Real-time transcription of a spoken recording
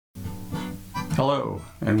Hello,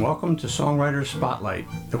 and welcome to Songwriters Spotlight,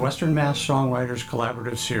 the Western Mass Songwriters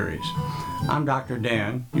Collaborative Series. I'm Dr.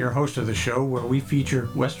 Dan, your host of the show, where we feature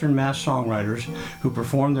Western Mass songwriters who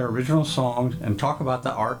perform their original songs and talk about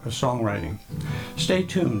the art of songwriting. Stay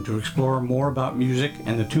tuned to explore more about music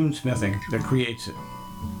and the tunesmithing that creates it.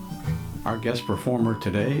 Our guest performer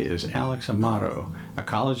today is Alex Amato, a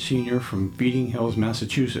college senior from Feeding Hills,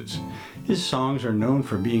 Massachusetts. His songs are known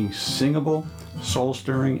for being singable,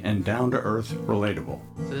 soul-stirring, and down-to-earth relatable.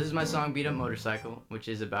 So this is my song Beat Up Motorcycle, which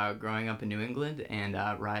is about growing up in New England and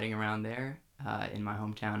riding around there in my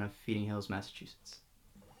hometown of Feeding Hills, Massachusetts.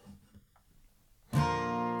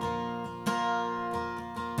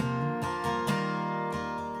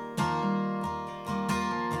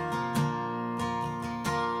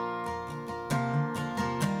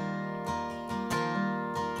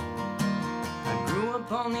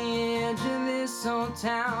 On the edge of this old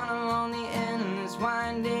town, along the endless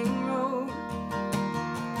winding road,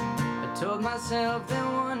 I told myself that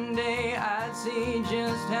one day I'd see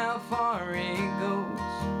just how far it goes.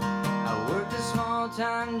 I worked a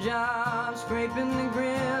small-time job, scraping the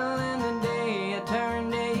grill, and the day I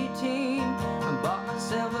turned 18, I bought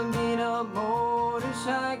myself a beat-up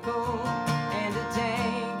motorcycle and a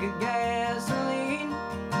tank of gasoline,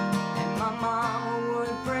 and my mama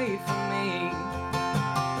would pray for me.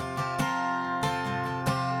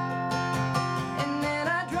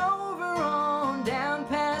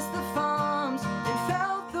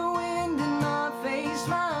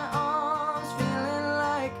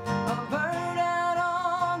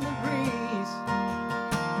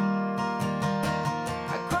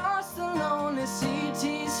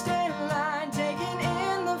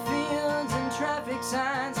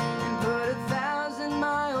 Signs and put 1,000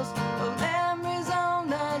 miles of memories on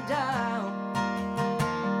that dial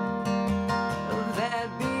of that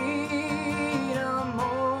beat-up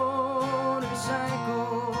motorcycle.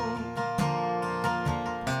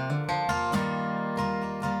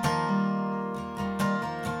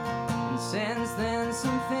 And since then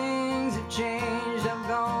some things have changed. I've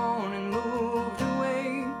gone and moved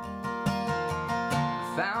away.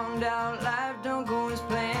 I found out life don't go as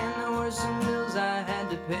planned. There were some bills I had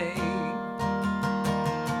to pay.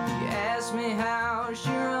 He asked me how she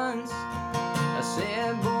runs. I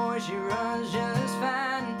said, boy, she runs just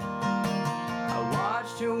fine. I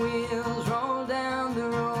watched her wheels roll down the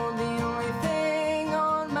road. The only thing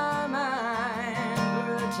on my mind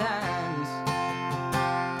were the times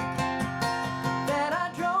that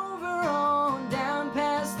I drove her on down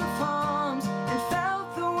past the farms and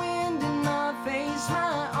felt the wind in my face,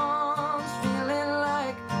 my arms feeling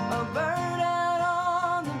like a bird out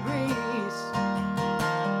on the breeze.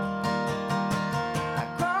 I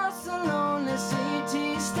crossed the lonely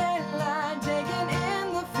city state line, taking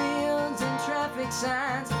in the fields and traffic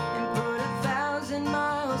signs, and put 1,000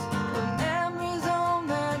 miles of memories on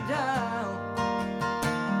that dial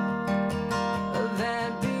of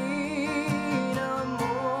that beat-up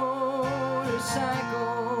motorcycle.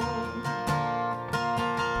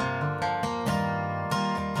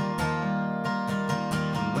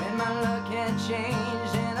 When my luck had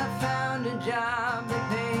changed and I found a job that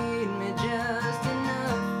paid me just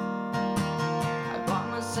enough, I bought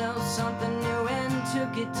myself something new and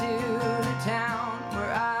took it to the town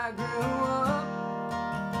where I grew up.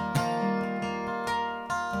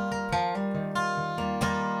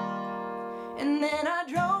 And then I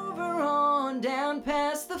drove her on down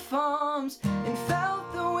past the farms and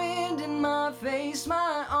felt the wind in my face,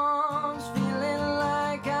 my arms feeling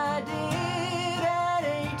like I did at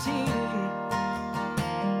 18.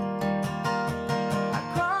 I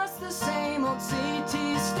crossed the same old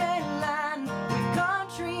city state line with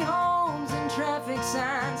country homes and traffic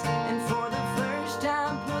signs, and for the first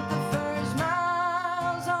time put the first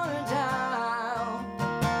miles on a dial.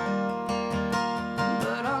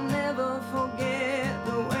 But I'll never forget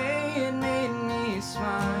the way it made me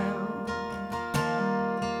smile.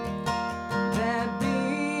 That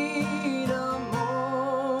beat-up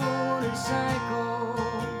motorcycle.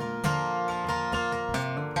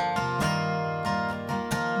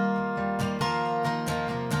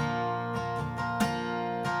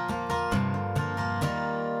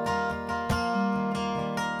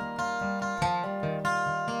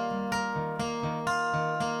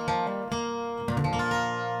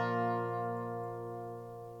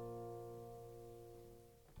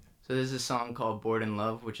 So this is a song called Bored in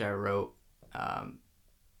Love, which I wrote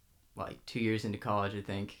like 2 years into college, I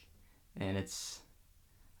think. And it's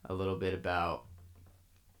a little bit about,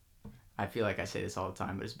 I feel like I say this all the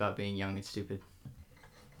time, but it's about being young and stupid.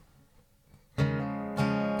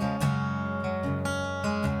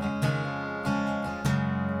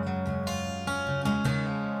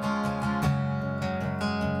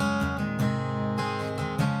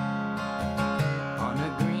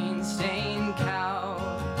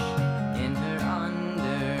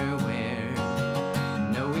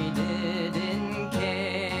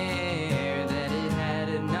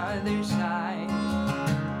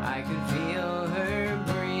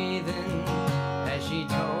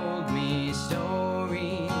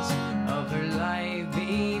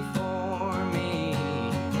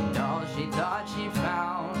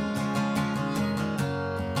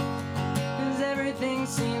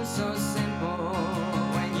 seems so simple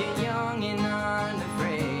when you're young and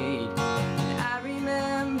unafraid. I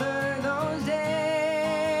remember those days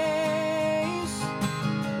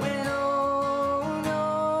when, oh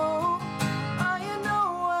no, I had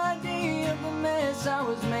no idea of the mess I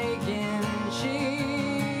was making. She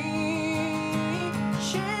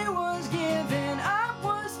was giving up,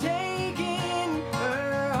 was taking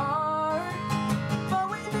her heart, but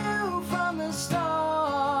we knew from the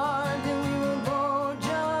start that we were both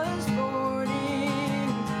just boarding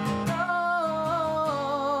love.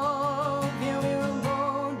 Yeah, we were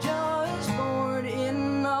both just bored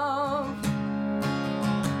in love.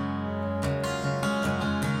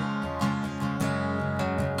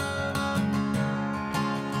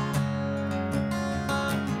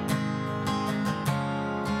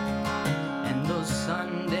 And those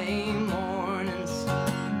Sunday mornings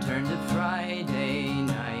turned to Friday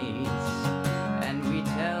nights, and we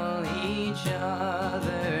tell each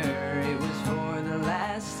other it was for the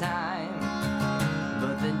last time.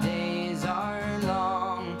 But the days are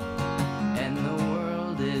long and the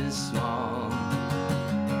world is small,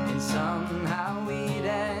 and somehow we'd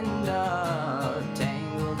end up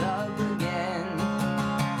tangled up again.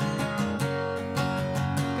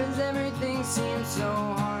 'Cause everything seems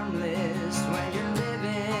so harmless when you're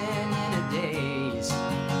living in a daze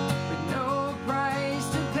with no price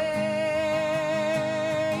to pay.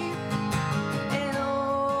 And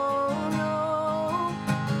oh no,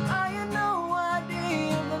 I had no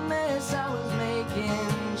idea of the mess I was making.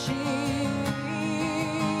 She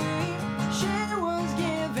was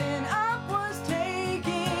giving up, was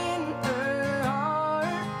taking her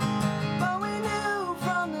heart, but we knew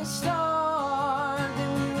from the start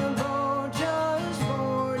that we were both just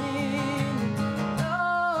boarding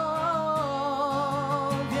love.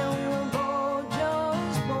 Yeah, we were both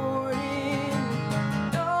just boarding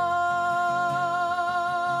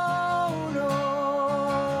no.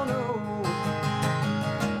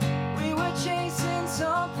 We were chasing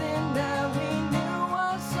something that we knew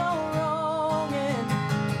was so wrong, and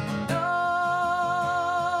no.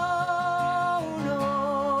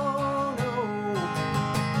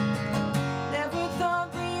 Never thought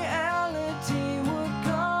reality would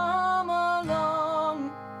come along.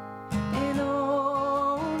 And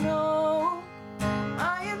oh no, I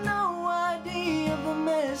had no idea of the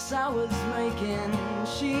mess I was making.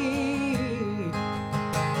 She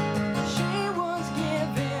was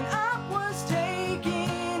giving up, was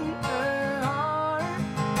taking her heart,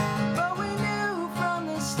 but we knew from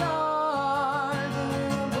the start that we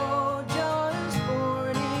were both just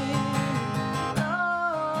boarding love.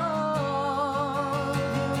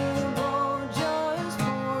 Yeah, we were both just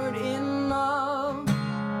bored in love.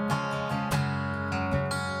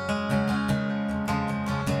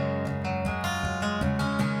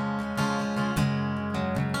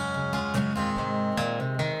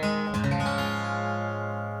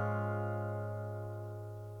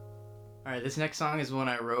 All right, this next song is one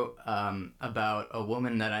I wrote about a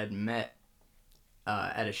woman that I'd met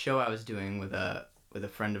at a show I was doing with a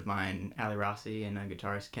friend of mine, Ali Rossi, and a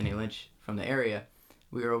guitarist Kenny Lynch from the area.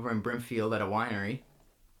 We were over in Brimfield at a winery,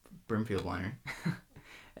 Brimfield Winery,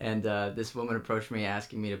 and this woman approached me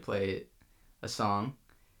asking me to play a song,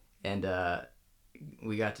 and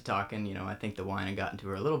we got to talking. You know, I think the wine had gotten to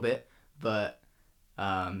her a little bit, but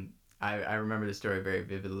I remember the story very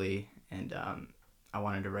vividly, and I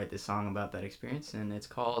wanted to write this song about that experience, and it's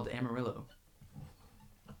called Amarillo.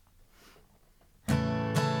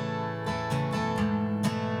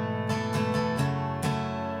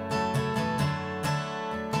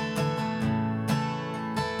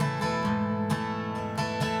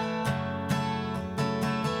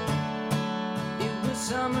 It was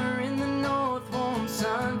summer in the north, warm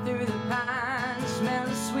sun through the pines, smell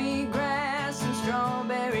of sweet grass and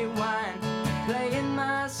strawberry wine, playing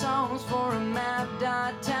my songs for a mapped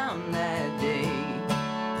out town that day.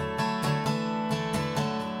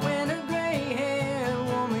 When a gray-haired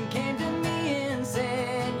woman came to me and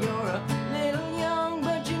said, "You're a little young,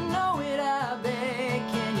 but you know it, I bet.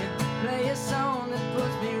 Can you play a song that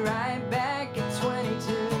puts me right back at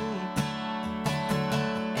 22?"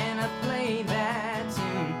 And I played that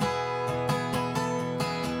tune,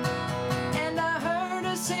 and I heard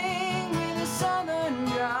her sing with a southern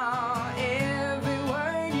drawl. Every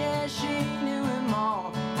word, yeah, she knew them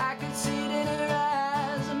all. I could see it in her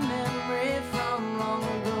eyes, a memory from long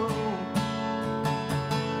ago.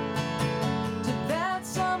 To that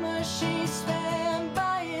summer she spent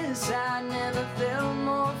by his side, never felt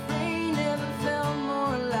more free, never felt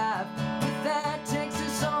more alive. With that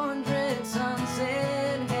Texas orange red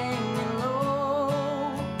sunset hanging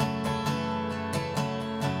low,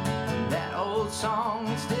 that old song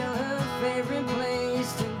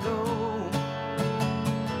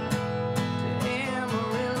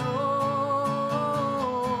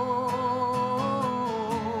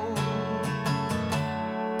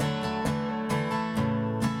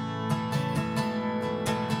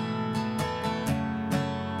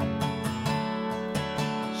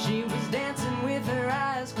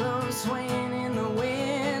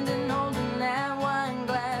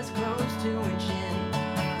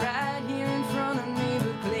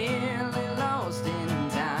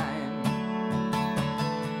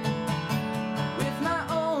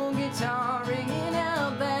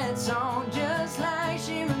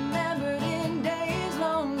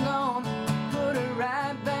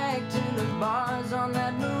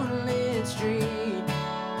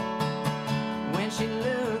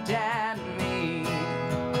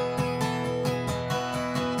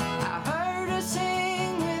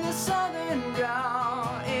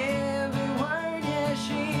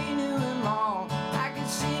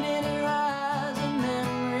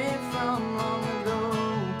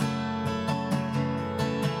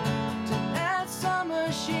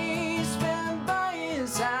as she spent by his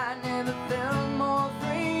side. Never felt more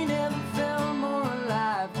free, never felt more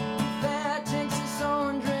alive. With that Texas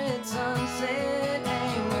 100 sunset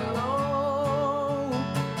hanging low,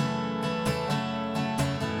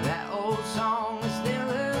 that old song is still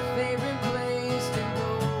her favorite place to go.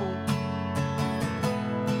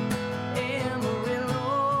 Amarillo,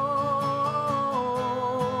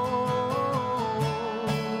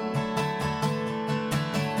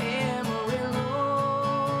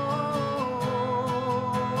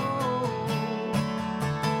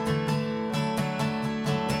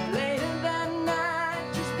 later that night,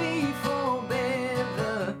 just before bed,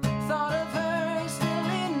 the thought of her is still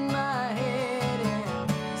in my head, and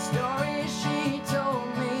the stories she told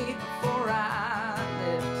me before I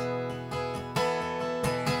left.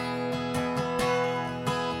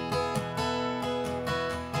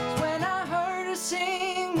 It's when I heard her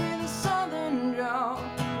sing with a southern drawl,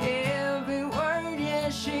 every word, yeah,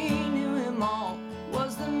 she knew him all,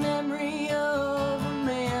 was the memory of a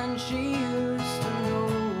man she used to know.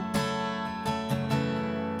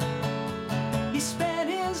 He spent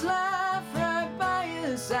his life right by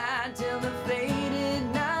his side till the faded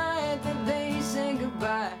night that they said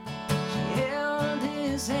goodbye. She held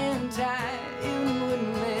his hand tight and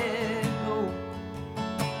wouldn't let go.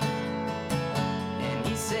 And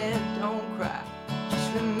he said, don't cry,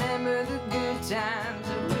 just remember the good times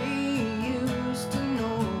that we used to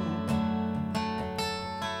know.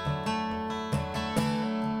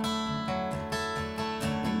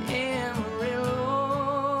 In Amarillo,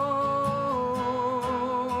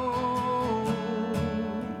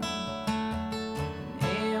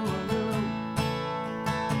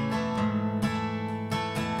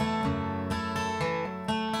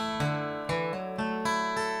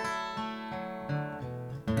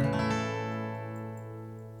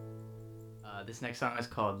 This next song is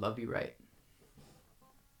called Love You Right.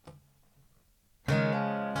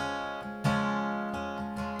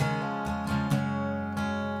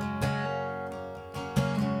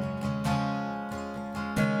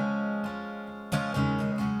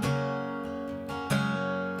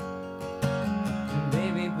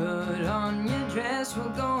 baby, put on your dress, we're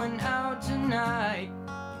going out tonight.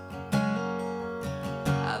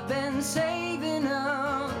 I've been saving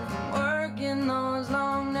up from working those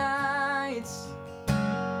long nights, and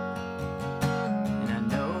I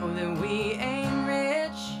know that we ain't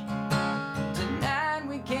rich. Tonight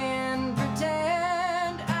we can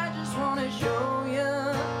pretend. I just wanna show you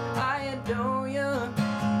I adore you.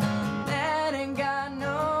 That ain't got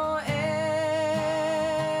no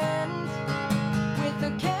end. With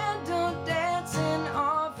the candle dancing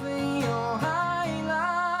off of your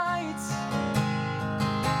highlights,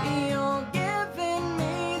 you'll get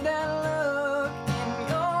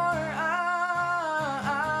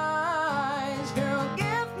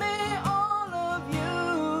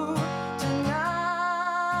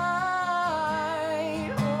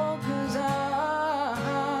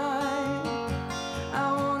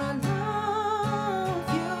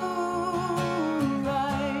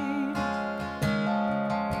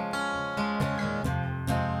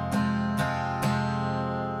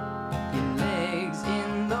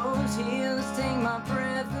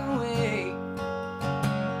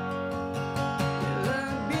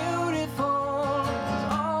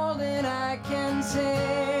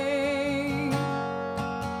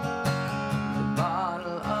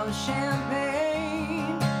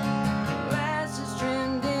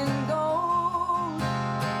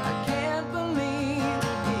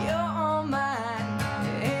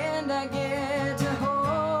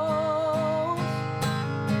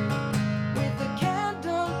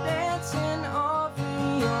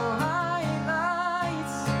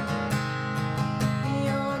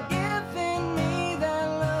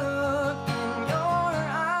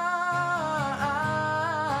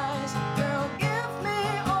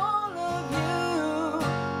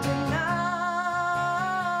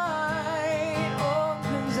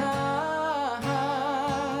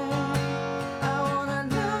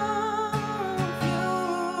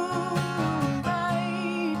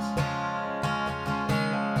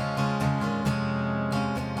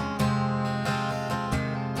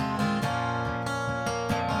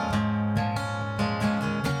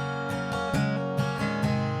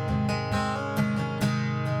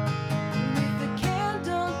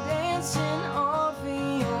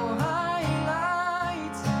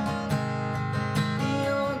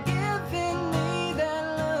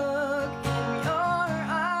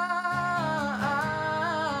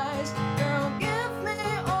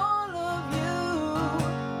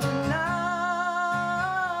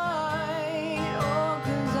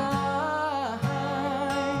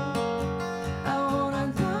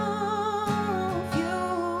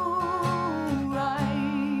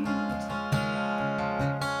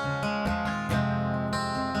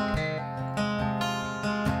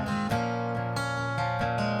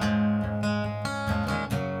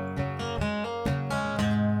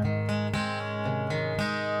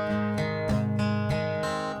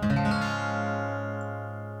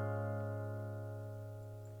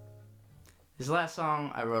This last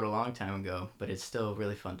song I wrote a long time ago, but it's still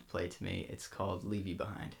really fun to play to me. It's called Leave You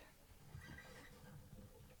Behind.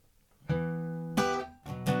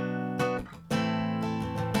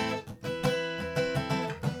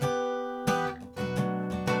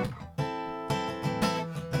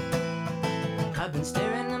 I've been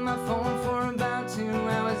staring at my phone for about 2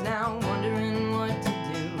 hours now, wondering what to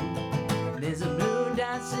do. There's a blue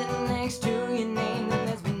dot sitting next to your name that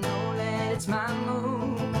lets me know that it's my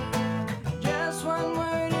move. Just one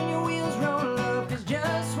word and your wheels roll up, 'cause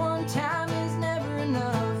just one time is never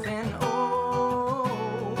enough. And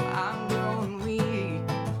oh, I'm growing weak.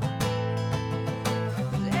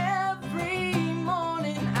 'Cause every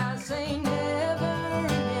morning I say never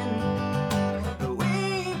again, but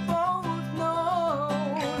we both know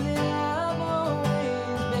that I've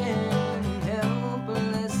always been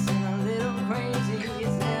helpless and a little crazy.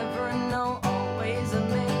 It's never a no, always a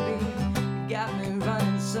maybe. Got me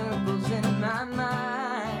running circles in my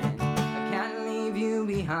mind. I can't leave you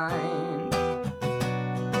behind.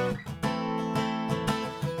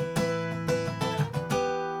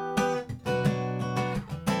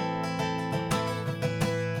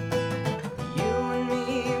 You and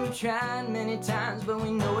me have tried many times, but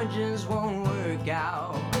we know it just won't work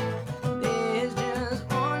out. There's just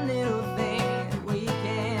one little thing that we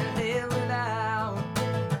can't live without.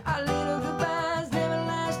 Our little goodbyes never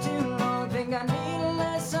last too long. Think I need a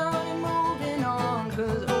lesson in moving on,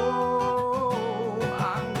 'cause oh,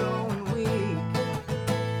 I'm growing weak.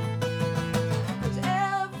 'Cause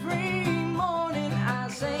every morning I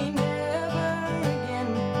say never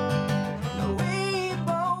again, but we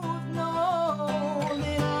both know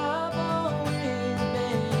that I've always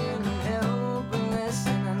been helpless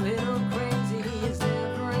and a little crazy. It's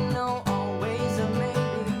never a no, always a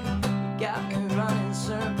maybe. You got me running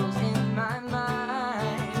circles in my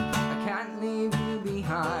mind. I can't leave you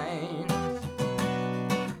behind.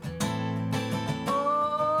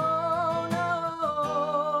 Oh no,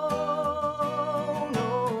 no,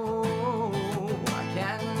 I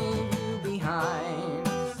can't leave you behind.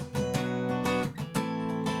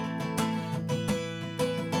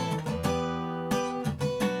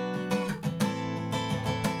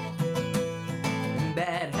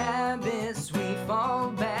 Bad habits, we fall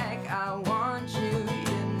back. I want you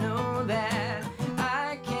to know that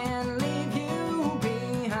I can't leave you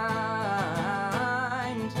behind.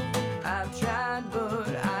 I've tried,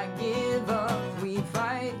 but I give up. We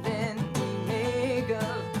fight, then we make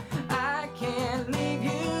up. I can't leave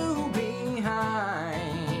you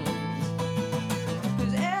behind.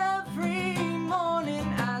 'Cause every morning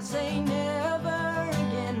I say never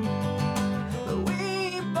again, but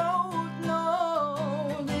we both know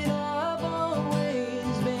that I've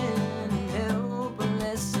always been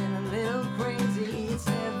helpless and a little crazy. It's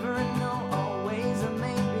never a no, always a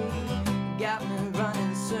maybe. Got me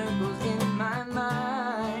running circles in my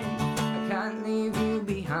mind. I can't leave you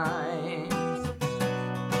behind.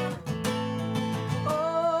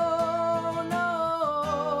 Oh no,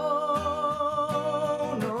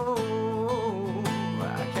 no,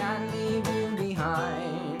 I can't leave you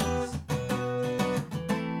behind.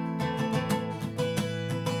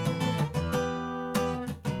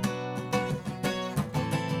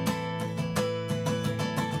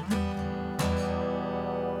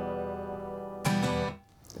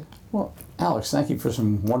 Well, Alex, thank you for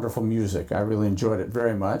some wonderful music. I really enjoyed it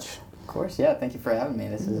very much. Of course, yeah. Thank you for having me.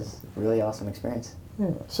 This is a really awesome experience.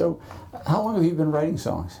 Yeah. So, how long have you been writing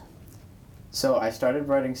songs? So I started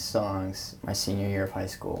writing songs my senior year of high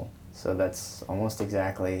school. So that's almost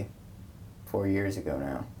exactly 4 years ago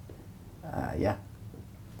now. Yeah,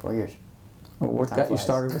 4 years. Well, what Time got you flies.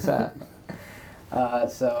 started with that?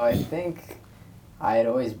 So I think I had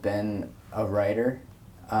always been a writer.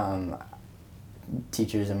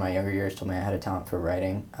 Teachers in my younger years told me I had a talent for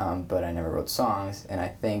writing, but I never wrote songs. And I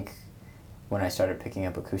think when I started picking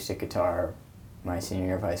up acoustic guitar my senior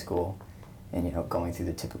year of high school, and going through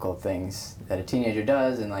the typical things that a teenager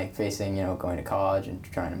does, and like facing going to college and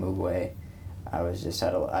trying to move away, I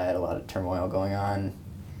had a lot of turmoil going on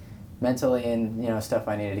mentally, and stuff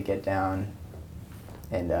I needed to get down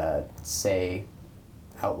and say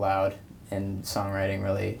out loud, and songwriting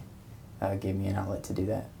really gave me an outlet to do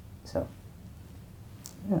that. So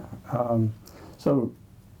Yeah. So,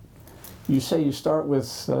 you say you started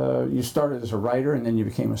as a writer and then you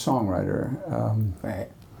became a songwriter. right.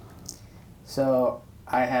 So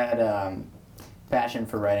I had passion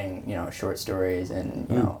for writing, short stories and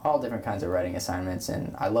all different kinds of writing assignments,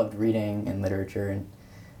 and I loved reading and literature, and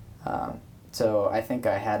so I think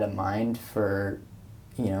I had a mind for,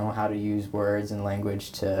 how to use words and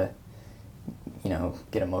language to,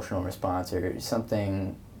 get emotional response or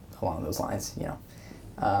something along those lines,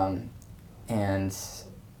 and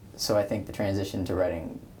so I think the transition to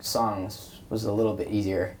writing songs was a little bit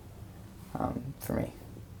easier for me.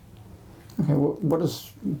 Okay, what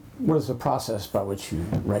is the process by which you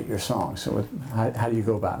write your songs? So how do you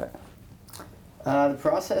go about it? The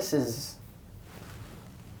process is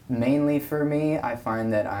mainly for me. I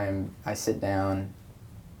find that I sit down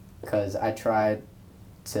because I try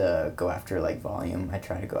to go after like volume. I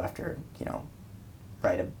try to go after,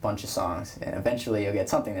 write a bunch of songs, and eventually you'll get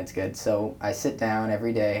something that's good. So I sit down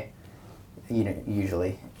every day.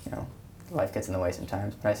 Usually, life gets in the way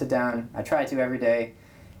sometimes, but I sit down. I try to every day,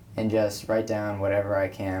 and just write down whatever I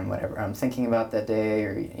can, whatever I'm thinking about that day,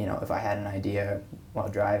 or if I had an idea while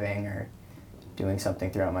driving or doing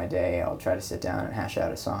something throughout my day, I'll try to sit down and hash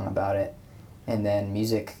out a song about it. And then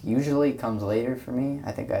music usually comes later for me.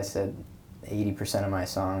 I think I said 80% of my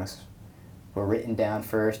songs were written down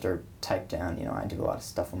first or typed down. I do a lot of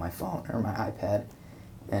stuff on my phone or my iPad,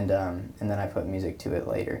 and then I put music to it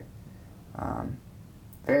later.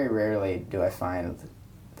 Very rarely do I find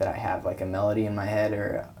that I have like a melody in my head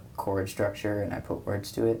or a chord structure and I put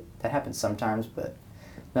words to it. That happens sometimes, but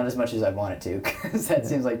not as much as I want it to, because that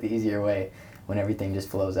seems like the easier way when everything just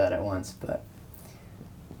flows out at once, but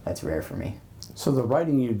that's rare for me. So the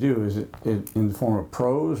writing you do, is it in the form of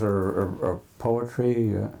prose or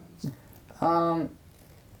poetry?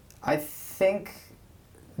 I think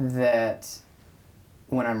that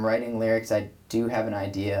when I'm writing lyrics, I do have an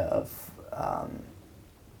idea of,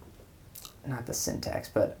 not the syntax,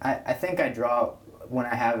 but I think I draw, when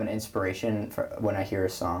I have an inspiration for when I hear a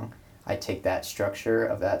song, I take that structure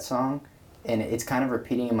of that song, and it's kind of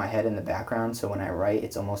repeating in my head in the background, so when I write,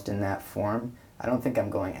 it's almost in that form. I don't think I'm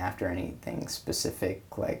going after anything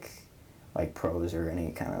specific like prose or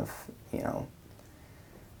any kind of,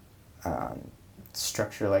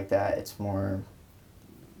 structure like that. It's more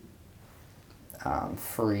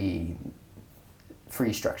free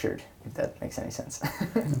structured, if that makes any sense.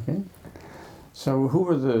 Okay. So who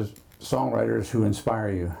are the songwriters who inspire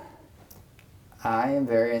you? I am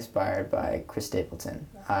very inspired by Chris Stapleton.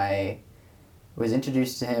 I was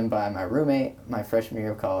introduced to him by my roommate my freshman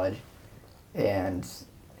year of college, and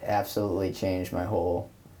absolutely changed my whole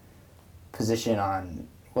position on,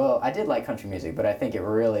 well, I did like country music, but I think it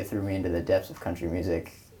really threw me into the depths of country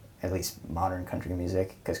music, at least modern country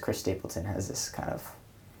music, because Chris Stapleton has this kind of,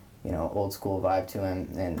 old school vibe to him,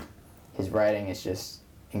 and his writing is just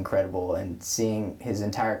incredible, and seeing his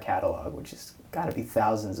entire catalog, which has got to be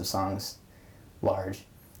thousands of songs large,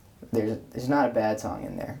 there's not a bad song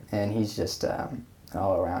in there, and he's just an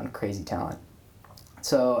all-around crazy talent.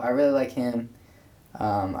 So I really like him.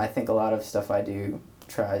 I think a lot of stuff I do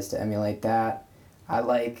tries to emulate that. I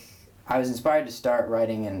was inspired to start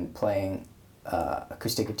writing and playing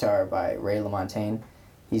acoustic guitar by Ray LaMontagne.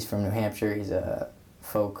 He's from New Hampshire. He's a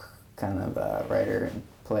folk kind of writer and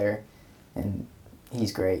player, and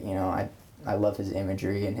he's great. I love his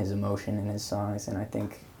imagery and his emotion in his songs, and I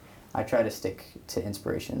think I try to stick to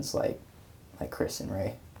inspirations like Chris and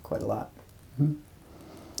Ray quite a lot. Mm-hmm.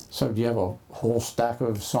 So do you have a whole stack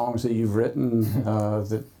of songs that you've written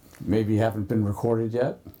that maybe haven't been recorded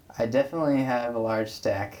yet? I definitely have a large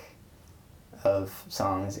stack of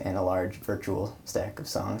songs and a large virtual stack of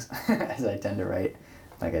songs, as I tend to write,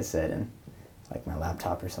 like I said, in like my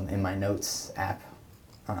laptop or something, in my notes app,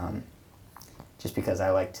 just because I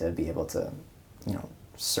like to be able to,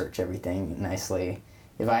 search everything nicely.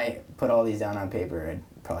 If I put all these down on paper,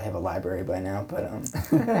 I'd probably have a library by now, but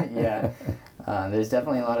yeah, there's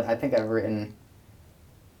definitely a lot of, I think I've written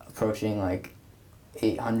approaching like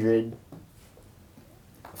 800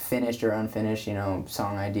 finished or unfinished,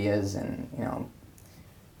 song ideas, and,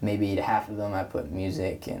 maybe to half of them I put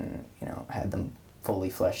music and, had them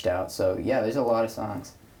fully fleshed out. So yeah, there's a lot of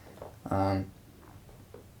songs.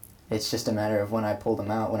 It's just a matter of when I pull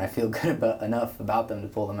them out, when I feel good enough about them to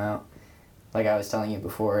pull them out. Like I was telling you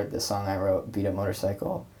before, the song I wrote, Beat Up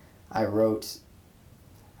Motorcycle, I was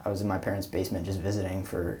in my parents' basement just visiting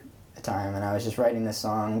for a time, and I was just writing this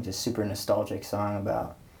song, just super nostalgic song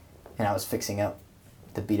and I was fixing up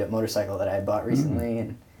the beat up motorcycle that I had bought recently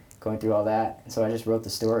and going through all that. And so I just wrote the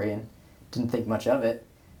story and didn't think much of it,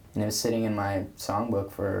 and it was sitting in my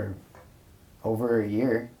songbook for over a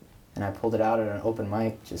year, and I pulled it out at an open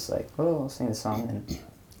mic, just like, oh, I'll sing the song, and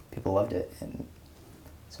people loved it, and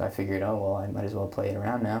so I figured, oh, well, I might as well play it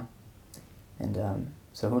around now. And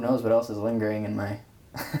so who knows what else is lingering in my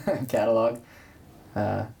catalog.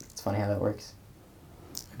 It's funny how that works.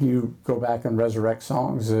 Do you go back and resurrect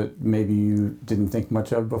songs that maybe you didn't think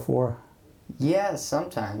much of before? Yeah,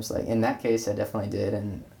 sometimes. Like in that case, I definitely did,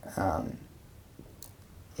 and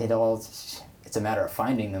it all it's a matter of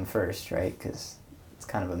finding them first, right? Because it's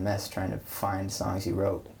kind of a mess trying to find songs you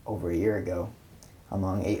wrote over a year ago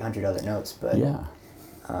among 800 other notes. But Yeah.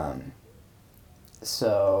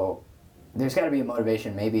 So there's got to be a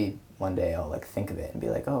motivation. Maybe one day I'll like think of it and be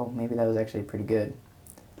like, oh, maybe that was actually pretty good.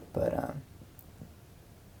 But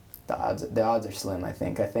the odds are slim. I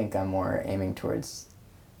think I'm more aiming towards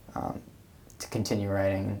to continue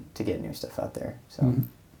writing, to get new stuff out there. So. Mhm.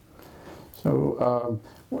 So,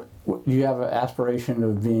 do you have an aspiration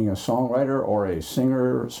of being a songwriter or a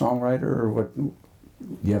singer-songwriter, or what? Do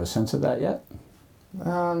you have a sense of that yet?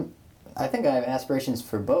 I think I have aspirations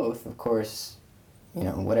for both. Of course, you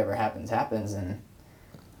know, whatever happens, happens, and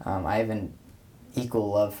I have an equal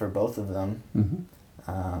love for both of them.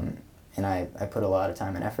 Mm-hmm. And I put a lot of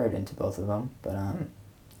time and effort into both of them. But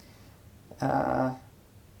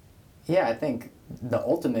yeah, I think the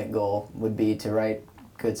ultimate goal would be to write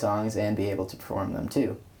good songs and be able to perform them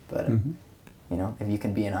too. But Mm-hmm. you know, if you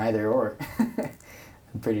can be an either or,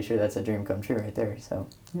 I'm pretty sure that's a dream come true right there. So.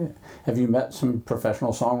 Yeah. Have you met some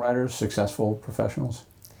professional songwriters, successful professionals?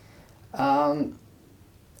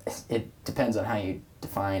 It depends on how you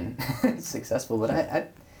define successful, but I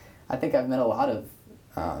think I've met a lot of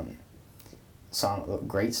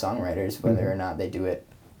great songwriters, whether or not they do it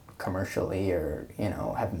commercially or, you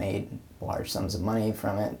know, have made large sums of money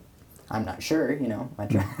from it. I'm not sure, you know. I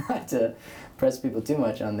try not to press people too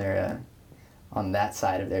much on their on that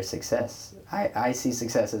side of their success. I see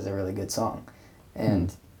success as a really good song,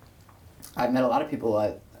 and I've met a lot of people.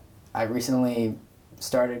 I recently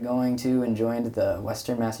started going to and joined the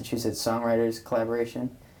Western Massachusetts Songwriters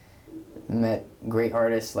Collaboration. Met great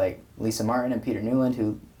artists like Lisa Martin and Peter Newland,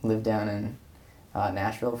 who lived down in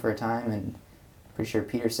Nashville for a time, and pretty sure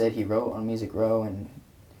Peter said he wrote on Music Row, and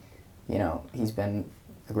you know, he's been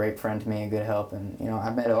a great friend to me, a good help, and you know,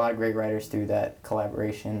 I've met a lot of great writers through that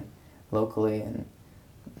collaboration locally, and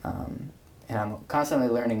I'm constantly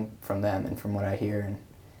learning from them and from what I hear,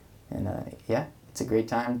 and yeah, it's a great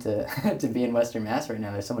time to to be in Western Mass right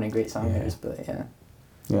now. There's so many great songwriters, but yeah.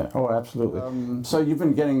 Yeah, oh, absolutely. So you've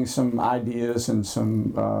been getting some ideas and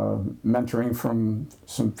some mentoring from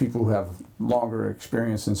some people who have longer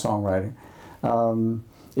experience in songwriting.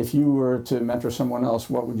 If you were to mentor someone else,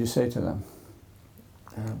 what would you say to them?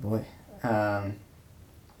 Oh boy.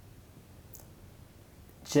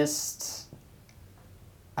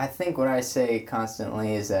 I think what I say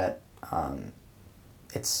constantly is that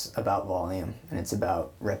it's about volume, and it's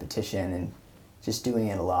about repetition and just doing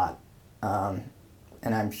it a lot.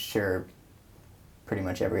 And I'm sure pretty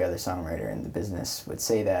much every other songwriter in the business would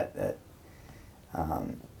say that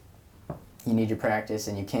you need your practice,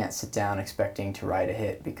 and you can't sit down expecting to write a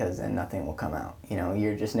hit, because then nothing will come out. You know,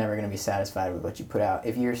 you're just never going to be satisfied with what you put out.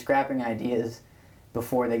 If you're scrapping ideas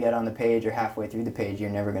before they get on the page or halfway through the page, you're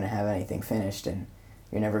never going to have anything finished, and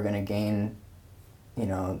you're never going to gain, you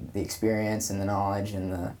know, the experience and the knowledge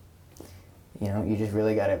and the, you know, you just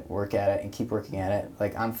really got to work at it and keep working at it.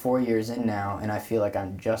 Like, I'm 4 years in now, and I feel like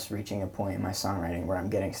I'm just reaching a point in my songwriting where I'm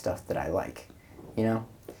getting stuff that I like, you know?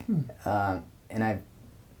 And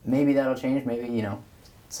maybe that'll change, maybe, you know,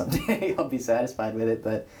 someday I'll be satisfied with it,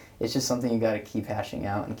 but it's just something you got to keep hashing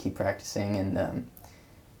out and keep practicing and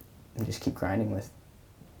just keep grinding with.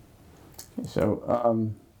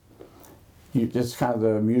 So you just kind of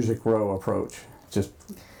the Music Row approach, just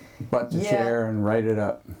butt to chair and write it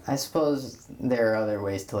up. I suppose there are other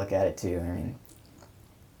ways to look at it too. I mean,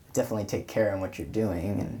 definitely take care in what you're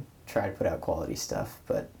doing and try to put out quality stuff,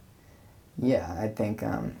 but yeah, I think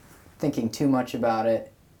thinking too much about it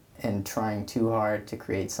and trying too hard to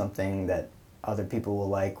create something that other people will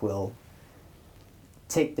like will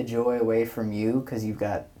take the joy away from you, because you've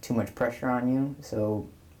got too much pressure on you. So,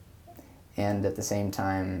 and at the same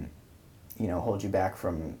time, you know, hold you back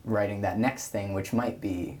from writing that next thing, which might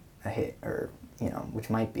be a hit, or, you know,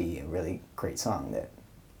 which might be a really great song that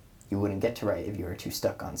you wouldn't get to write if you were too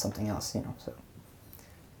stuck on something else, you know, so.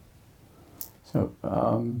 So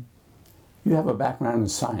you have a background in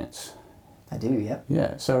science. I do, yep.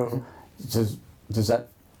 Yeah, so does that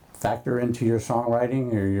factor into your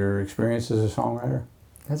songwriting or your experience as a songwriter?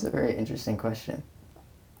 That's a very interesting question.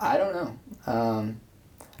 I don't know.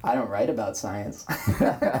 I don't write about science.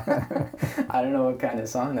 I don't know what kind of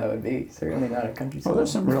song that would be. Certainly not a country song. Well,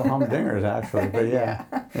 there's some real humdingers, actually, but yeah.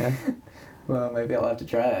 Yeah. Well, maybe I'll have to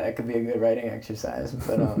try that. That could be a good writing exercise.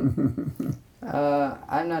 But I'm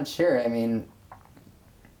not sure. I mean,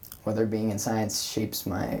 whether being in science shapes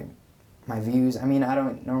my views. I mean, I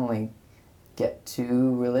don't normally get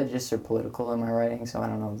too religious or political in my writing, so I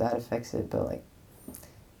don't know if that affects it. But like,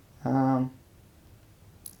 no,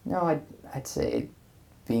 I'd say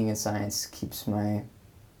being in science keeps my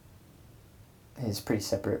is pretty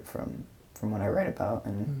separate from what I write about,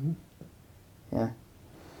 and yeah.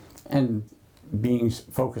 And being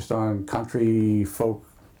focused on country folk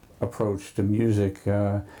approach to music,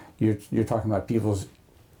 you're talking about people's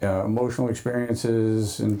emotional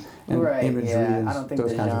experiences and Right, imagery yeah. and I don't think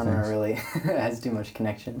those the kinds of genre things. really has too much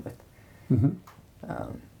connection with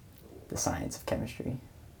the science of chemistry.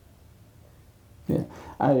 Yeah,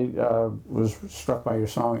 I was struck by your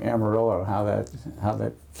song Amarillo, how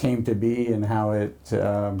that came to be, and how it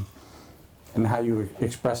and how you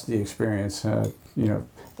expressed the experience. You know,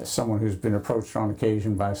 as someone who's been approached on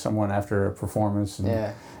occasion by someone after a performance,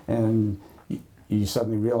 and you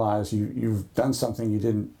suddenly realize you've done something you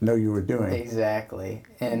didn't know you were doing. Exactly,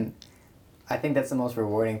 and I think that's the most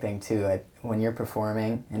rewarding thing too. When you're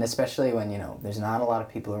performing, and especially when there's not a lot of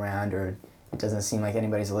people around, or it doesn't seem like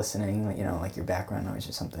anybody's listening, like your background noise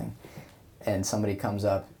or something, and somebody comes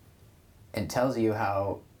up and tells you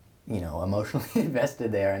how emotionally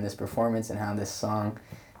invested they are in this performance and how this song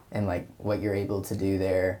and like what you're able to do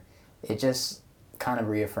there, it just kind of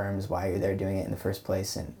reaffirms why you're there doing it in the first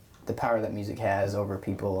place, and the power that music has over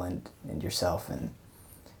people and yourself. And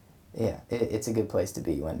yeah, it's a good place to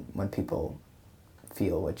be when people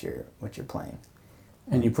feel what you're playing.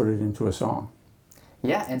 And you put it into a song.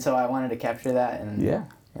 Yeah, and so I wanted to capture that and Yeah.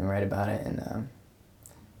 and write about it, and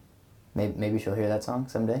maybe she'll hear that song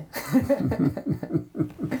someday.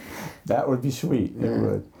 That would be sweet. It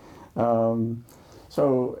would.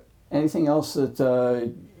 So, anything else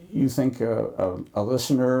that you think a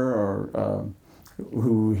listener or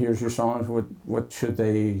who hears your songs, what should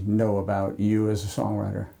they know about you as a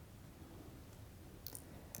songwriter?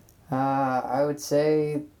 I would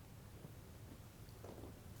say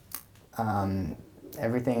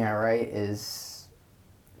everything I write is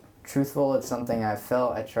truthful. It's something I've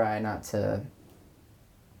felt. I try not to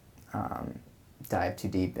dive too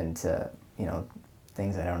deep into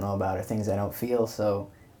things I don't know about or things I don't feel. So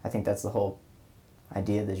I think that's the whole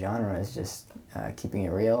idea of the genre, is just keeping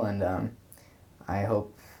it real. And I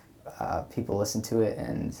hope people listen to it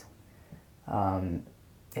and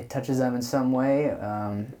it touches them in some way.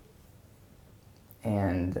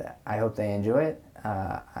 And I hope they enjoy it.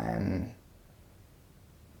 I'm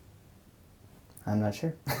not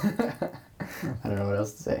sure. I don't know what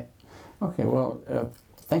else to say. Okay, well,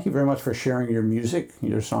 thank you very much for sharing your music,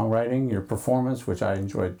 your songwriting, your performance, which I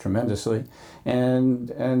enjoyed tremendously,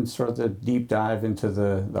 and sort of the deep dive into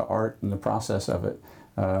the art and the process of it.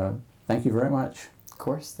 Thank you very much. Of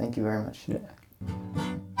course, thank you very much. Yeah.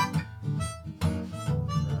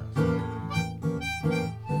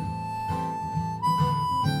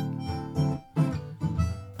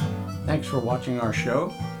 Thanks for watching our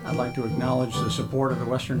show. I'd like to acknowledge the support of the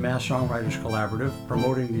Western Mass Songwriters Collaborative,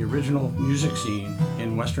 promoting the original music scene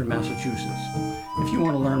in Western Massachusetts. If you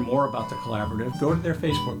want to learn more about the collaborative, go to their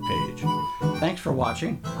Facebook page. Thanks for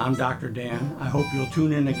watching. I'm Dr. Dan. I hope you'll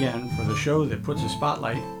tune in again for the show that puts a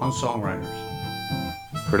spotlight on songwriters.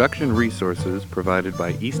 Production resources provided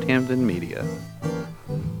by East Hampton Media.